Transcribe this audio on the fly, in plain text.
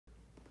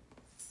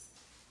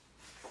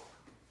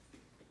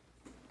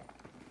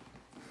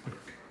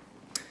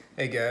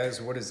Hey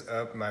guys, what is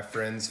up, my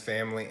friends,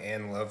 family,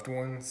 and loved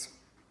ones?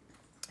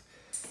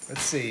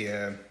 Let's see,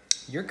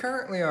 you're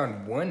currently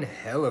on one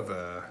hell of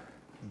a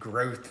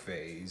growth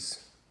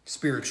phase,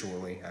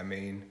 spiritually, I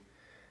mean.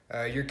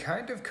 You're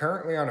kind of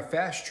currently on a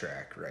fast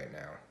track right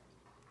now.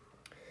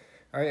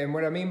 All right, and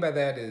what I mean by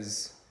that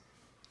is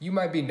you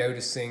might be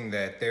noticing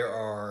that there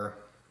are,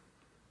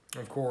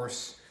 of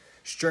course,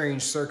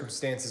 strange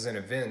circumstances and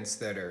events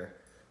that are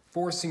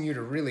forcing you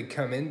to really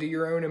come into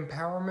your own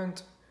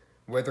empowerment,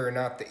 whether or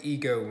not the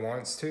ego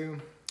wants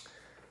to.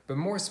 But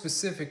more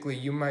specifically,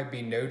 you might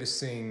be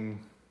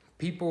noticing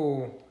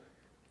people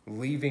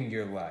leaving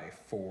your life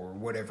for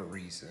whatever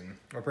reason.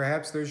 Or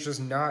perhaps there's just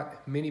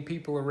not many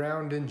people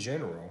around in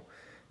general.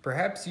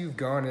 Perhaps you've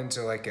gone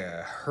into like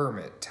a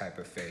hermit type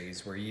of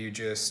phase where you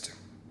just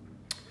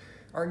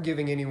aren't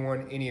giving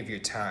anyone any of your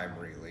time,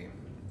 really.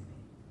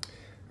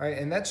 All right,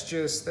 and that's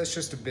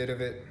just a bit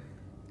of it.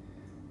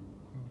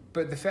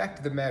 But the fact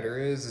of the matter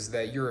is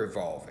that you're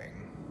evolving.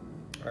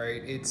 All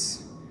right,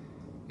 it's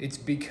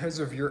because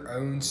of your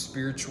own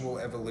spiritual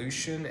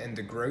evolution and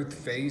the growth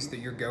phase that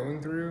you're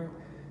going through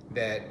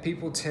that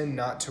people tend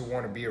not to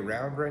want to be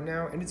around right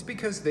now, and it's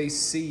because they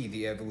see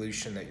the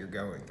evolution that you're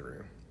going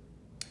through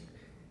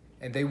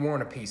and they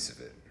want a piece of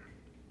it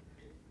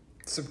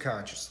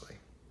subconsciously.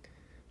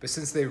 But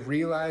since they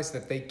realize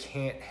that they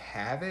can't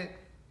have it,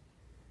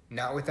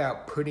 not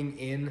without putting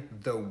in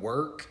the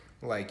work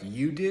like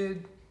you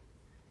did,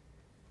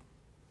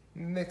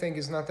 they think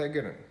it's not that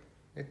good.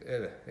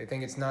 They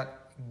think it's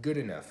not good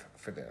enough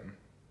for them.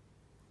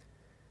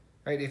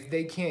 Right? If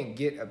they can't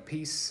get a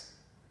piece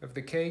of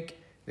the cake,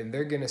 then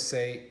they're going to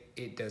say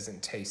it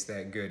doesn't taste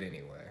that good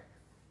anyway.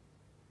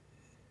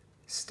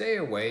 Stay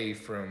away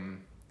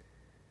from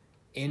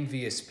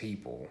envious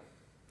people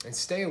and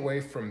stay away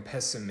from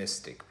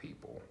pessimistic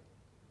people.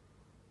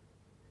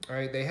 All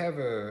right? They have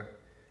a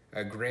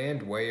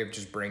grand way of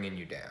just bringing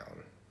you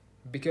down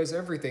because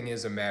everything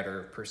is a matter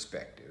of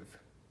perspective.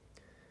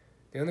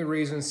 The only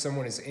reason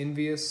someone is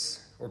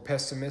envious or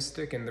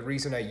pessimistic, and the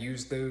reason I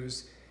use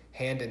those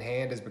hand in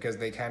hand is because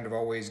they kind of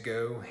always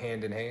go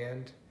hand in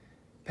hand.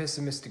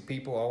 Pessimistic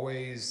people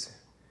always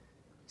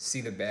see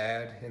the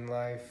bad in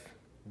life.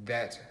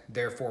 That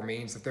therefore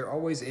means that they're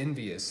always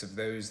envious of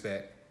those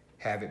that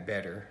have it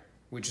better,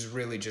 which is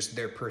really just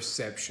their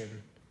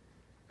perception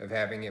of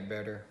having it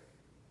better.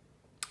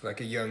 Like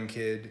a young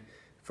kid,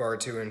 far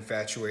too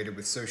infatuated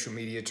with social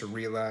media to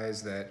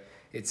realize that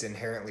it's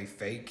inherently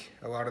fake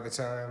a lot of the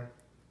time.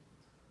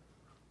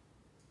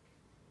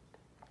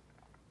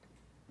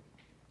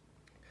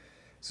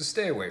 So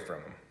stay away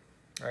from them.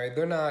 All right,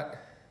 they're not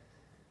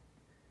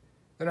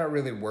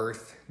really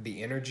worth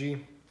the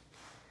energy,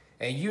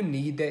 and you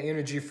need that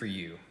energy for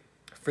you,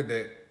 for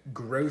the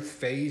growth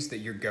phase that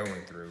you're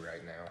going through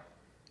right now.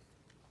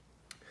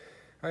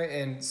 All right,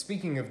 and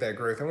speaking of that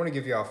growth, I want to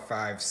give y'all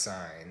 5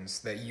 signs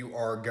that you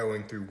are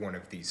going through one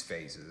of these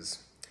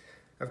phases.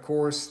 Of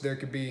course, there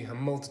could be a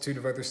multitude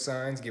of other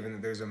signs, given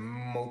that there's a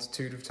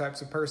multitude of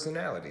types of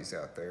personalities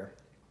out there.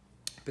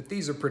 But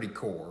these are pretty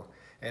core.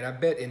 And I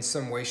bet in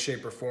some way,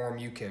 shape, or form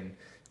you can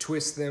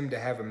twist them to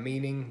have a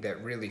meaning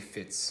that really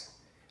fits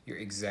your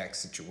exact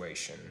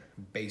situation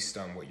based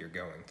on what you're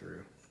going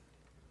through.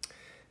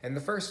 And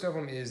the first of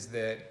them is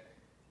that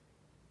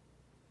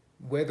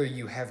whether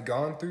you have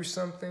gone through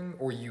something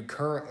or you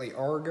currently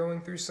are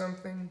going through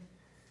something,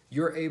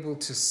 you're able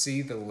to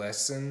see the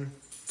lesson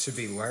to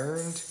be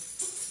learned,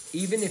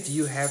 even if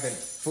you haven't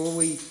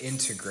fully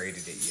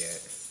integrated it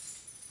yet.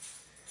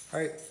 All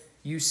right,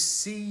 you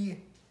see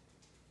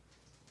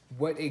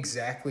what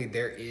exactly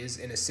there is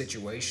in a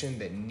situation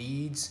that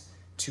needs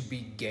to be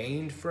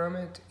gained from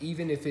it,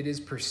 even if it is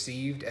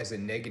perceived as a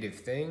negative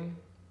thing,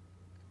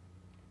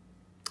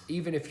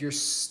 even if you're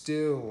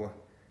still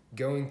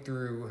going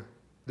through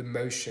the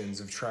motions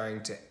of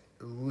trying to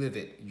live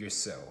it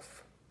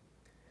yourself.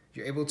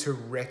 You're able to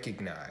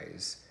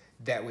recognize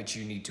that which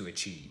you need to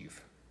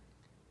achieve.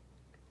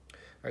 All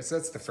right, so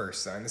that's the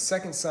first sign. The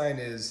second sign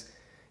is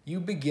you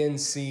begin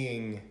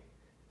seeing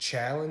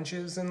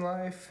challenges in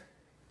life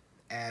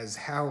as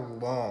how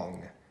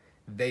long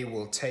they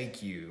will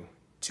take you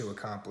to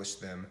accomplish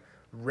them,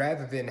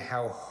 rather than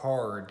how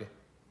hard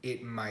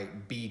it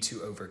might be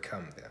to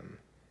overcome them.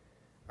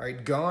 All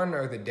right, gone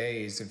are the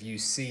days of you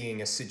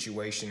seeing a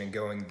situation and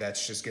going,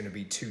 that's just going to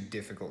be too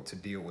difficult to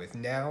deal with.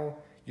 Now,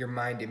 your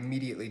mind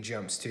immediately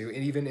jumps to,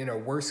 and even in a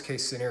worst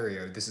case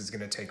scenario, this is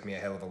going to take me a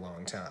hell of a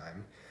long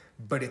time,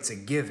 but it's a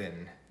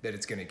given that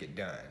it's going to get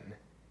done.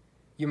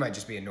 You might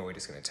just be annoyed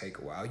it's going to take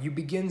a while. You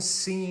begin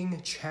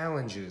seeing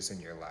challenges in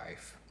your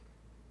life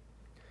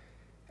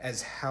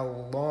as how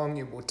long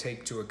it will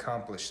take to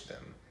accomplish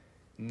them,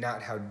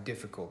 not how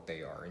difficult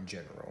they are in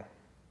general.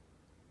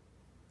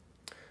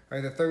 All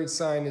right, the third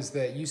sign is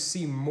that you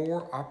see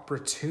more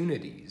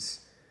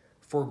opportunities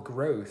for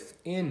growth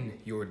in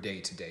your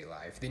day-to-day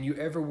life than you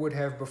ever would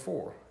have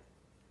before.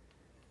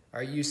 All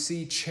right, you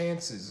see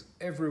chances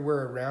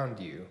everywhere around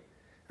you,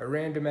 a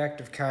random act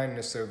of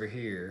kindness over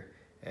here,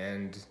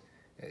 and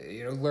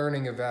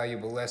learning a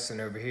valuable lesson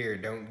over here.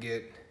 Don't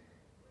get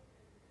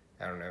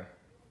I don't know,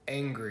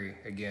 angry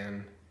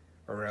again,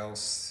 or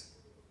else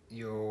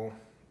you'll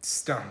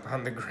stomp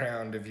on the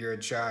ground if you're a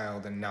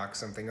child and knock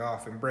something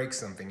off and break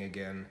something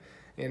again.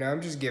 You know,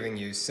 I'm just giving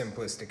you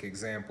simplistic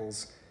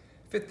examples.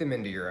 Fit them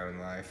into your own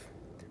life.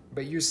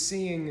 But you're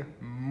seeing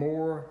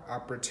more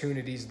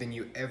opportunities than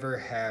you ever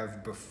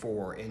have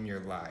before in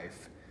your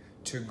life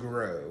to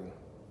grow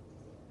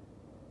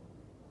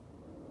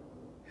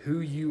who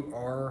you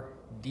are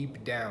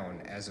deep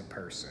down as a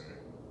person.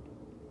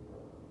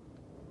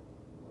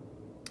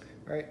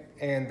 Right?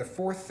 And the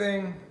fourth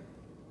thing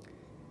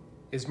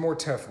is more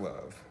tough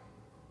love.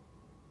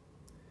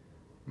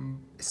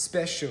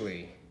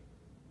 Especially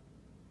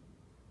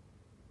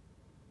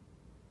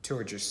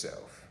towards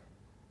yourself.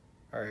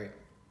 All right?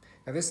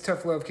 Now, this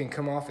tough love can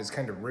come off as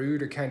kind of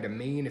rude or kind of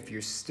mean if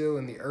you're still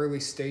in the early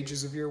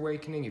stages of your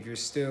awakening, if you're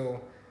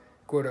still,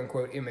 quote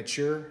unquote,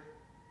 immature.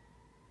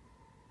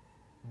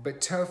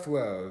 But tough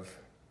love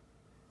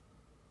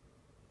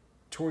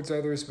towards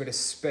others, but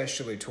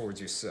especially towards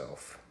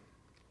yourself.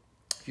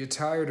 You're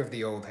tired of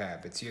the old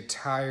habits. You're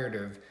tired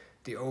of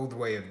the old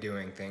way of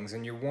doing things,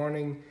 and you're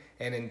wanting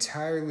an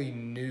entirely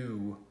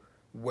new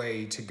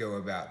way to go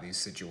about these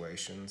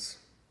situations.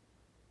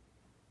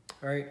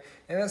 All right?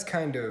 And that's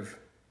kind of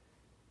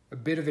a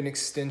bit of an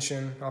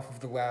extension off of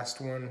the last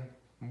one,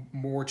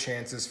 more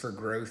chances for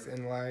growth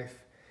in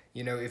life.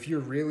 You know, if you're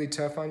really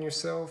tough on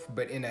yourself,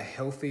 but in a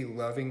healthy,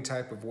 loving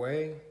type of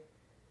way,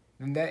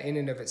 then that in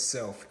and of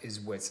itself is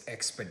what's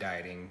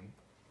expediting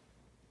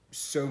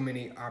so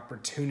many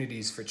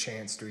opportunities for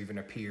chance to even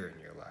appear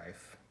in your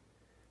life.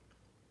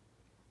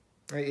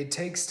 Right? It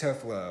takes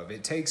tough love.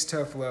 It takes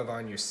tough love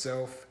on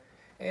yourself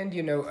and,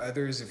 you know,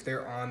 others if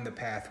they're on the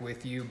path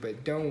with you,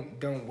 but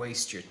don't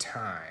waste your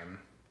time.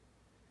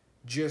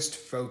 Just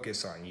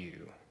focus on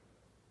you.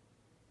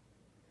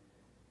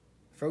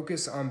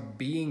 Focus on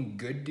being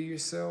good to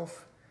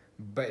yourself,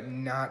 but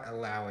not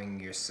allowing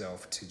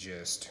yourself to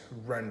just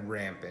run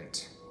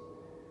rampant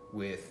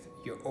with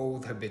your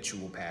old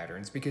habitual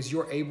patterns, because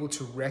you're able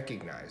to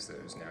recognize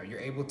those now. You're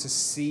able to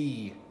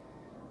see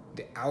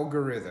the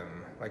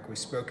algorithm, like we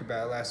spoke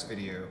about last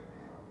video,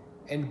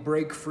 and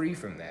break free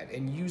from that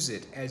and use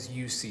it as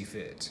you see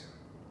fit.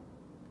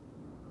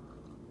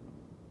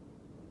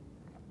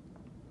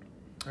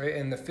 All right,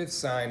 and the fifth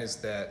sign is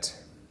that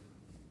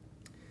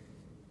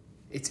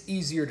it's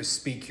easier to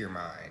speak your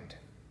mind,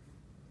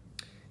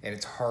 and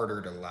it's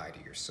harder to lie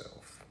to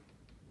yourself.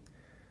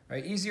 All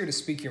right, easier to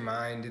speak your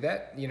mind,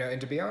 that, you know,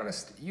 and to be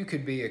honest, you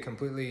could be a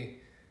completely,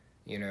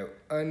 you know,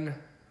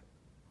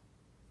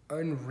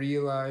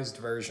 unrealized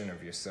version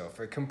of yourself,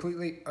 a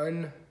completely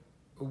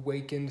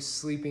unawakened,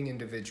 sleeping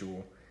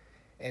individual.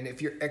 And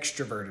if you're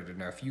extroverted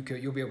enough,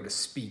 you'll be able to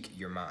speak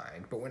your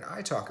mind. But when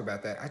I talk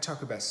about that, I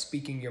talk about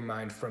speaking your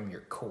mind from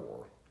your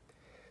core.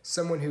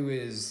 Someone who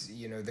is,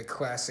 you know, the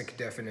classic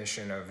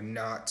definition of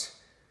not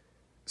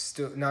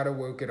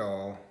awoke at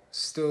all,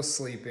 still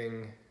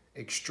sleeping,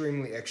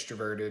 extremely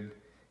extroverted,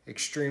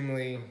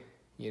 extremely,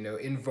 you know,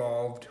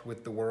 involved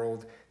with the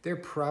world, they're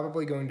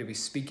probably going to be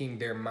speaking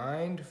their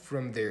mind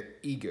from their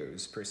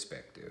ego's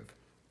perspective.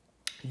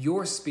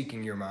 You're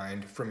speaking your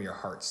mind from your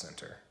heart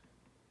center.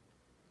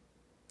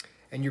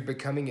 And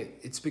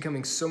it's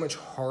becoming so much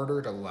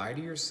harder to lie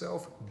to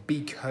yourself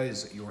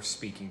because you're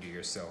speaking to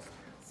yourself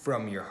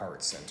from your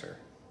heart center.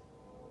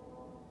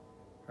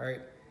 All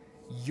right?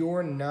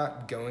 You're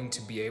not going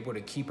to be able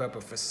to keep up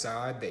a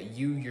facade that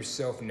you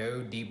yourself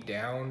know deep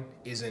down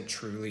isn't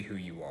truly who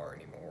you are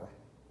anymore.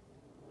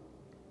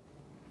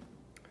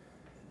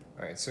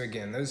 All right, so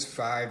again, those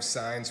 5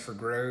 signs for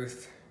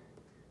growth,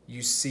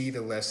 you see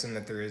the lesson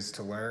that there is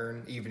to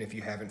learn, even if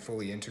you haven't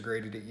fully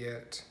integrated it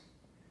yet.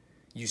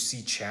 You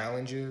see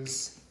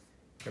challenges.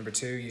 Number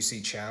 2, you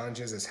see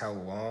challenges as how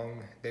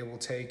long they will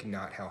take,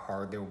 not how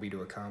hard they will be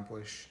to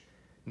accomplish.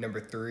 Number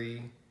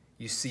 3,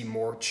 you see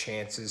more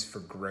chances for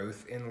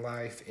growth in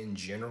life in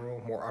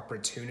general, more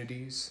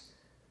opportunities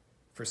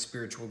for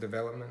spiritual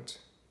development.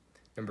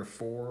 Number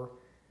 4,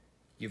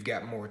 you've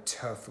got more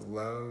tough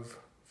love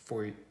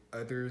for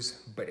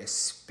others, but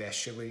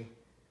especially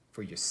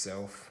for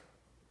yourself.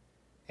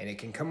 And it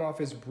can come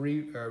off as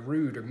rude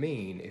or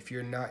mean if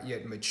you're not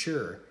yet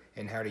mature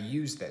in how to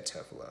use that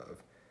tough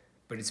love.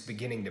 But it's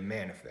beginning to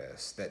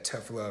manifest. That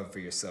tough love for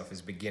yourself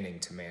is beginning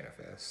to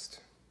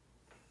manifest.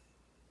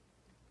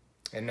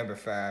 And number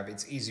 5,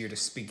 it's easier to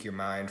speak your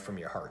mind from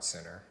your heart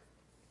center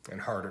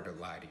and harder to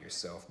lie to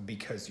yourself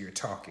because you're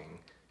talking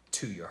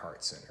to your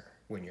heart center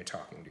when you're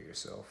talking to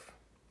yourself.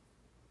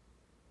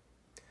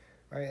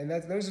 All right, and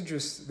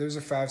those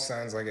are 5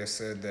 signs, like I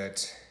said,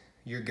 that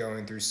you're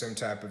going through some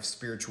type of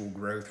spiritual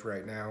growth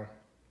right now.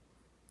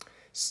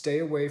 Stay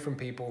away from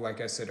people,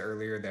 like I said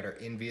earlier, that are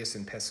envious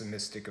and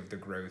pessimistic of the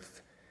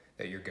growth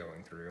that you're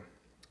going through.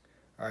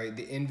 All right,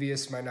 the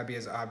envious might not be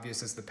as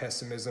obvious as the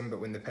pessimism, but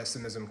when the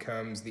pessimism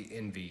comes, the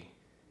envy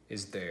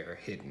is there,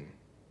 hidden.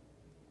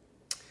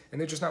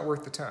 And they're just not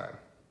worth the time.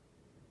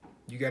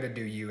 You got to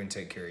do you and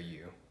take care of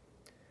you.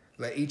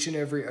 Let each and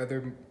every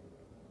other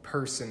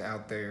person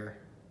out there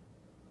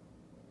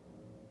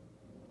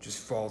just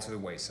fall to the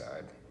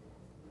wayside.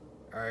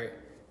 all right?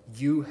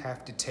 You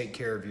have to take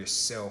care of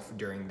yourself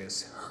during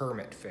this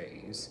hermit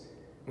phase,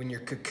 when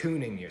you're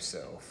cocooning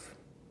yourself.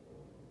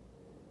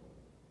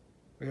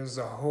 There's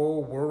a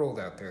whole world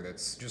out there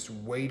that's just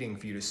waiting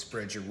for you to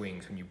spread your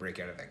wings when you break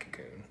out of that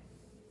cocoon.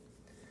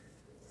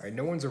 All right,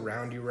 no one's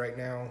around you right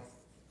now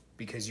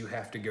because you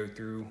have to go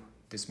through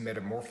this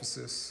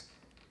metamorphosis,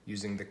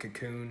 using the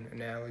cocoon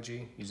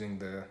analogy, using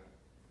the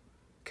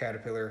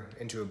caterpillar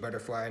into a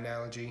butterfly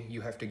analogy.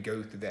 You have to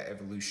go through that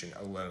evolution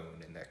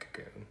alone in that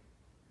cocoon.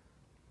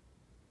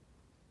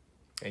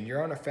 And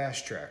you're on a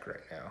fast track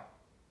right now.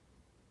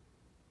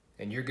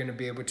 And you're gonna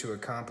be able to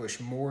accomplish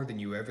more than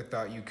you ever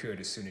thought you could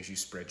as soon as you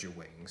spread your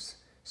wings.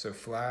 So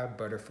fly,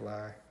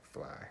 butterfly,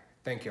 fly.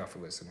 Thank y'all for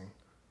listening.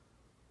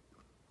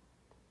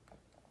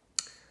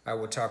 I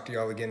will talk to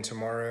y'all again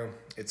tomorrow.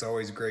 It's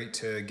always great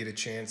to get a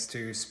chance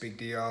to speak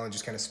to y'all and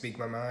just kind of speak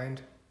my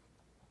mind.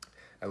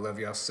 I love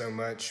y'all so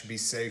much. Be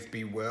safe,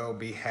 be well,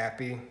 be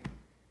happy,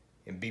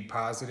 and be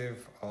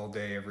positive all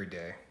day, every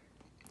day.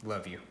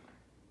 Love you.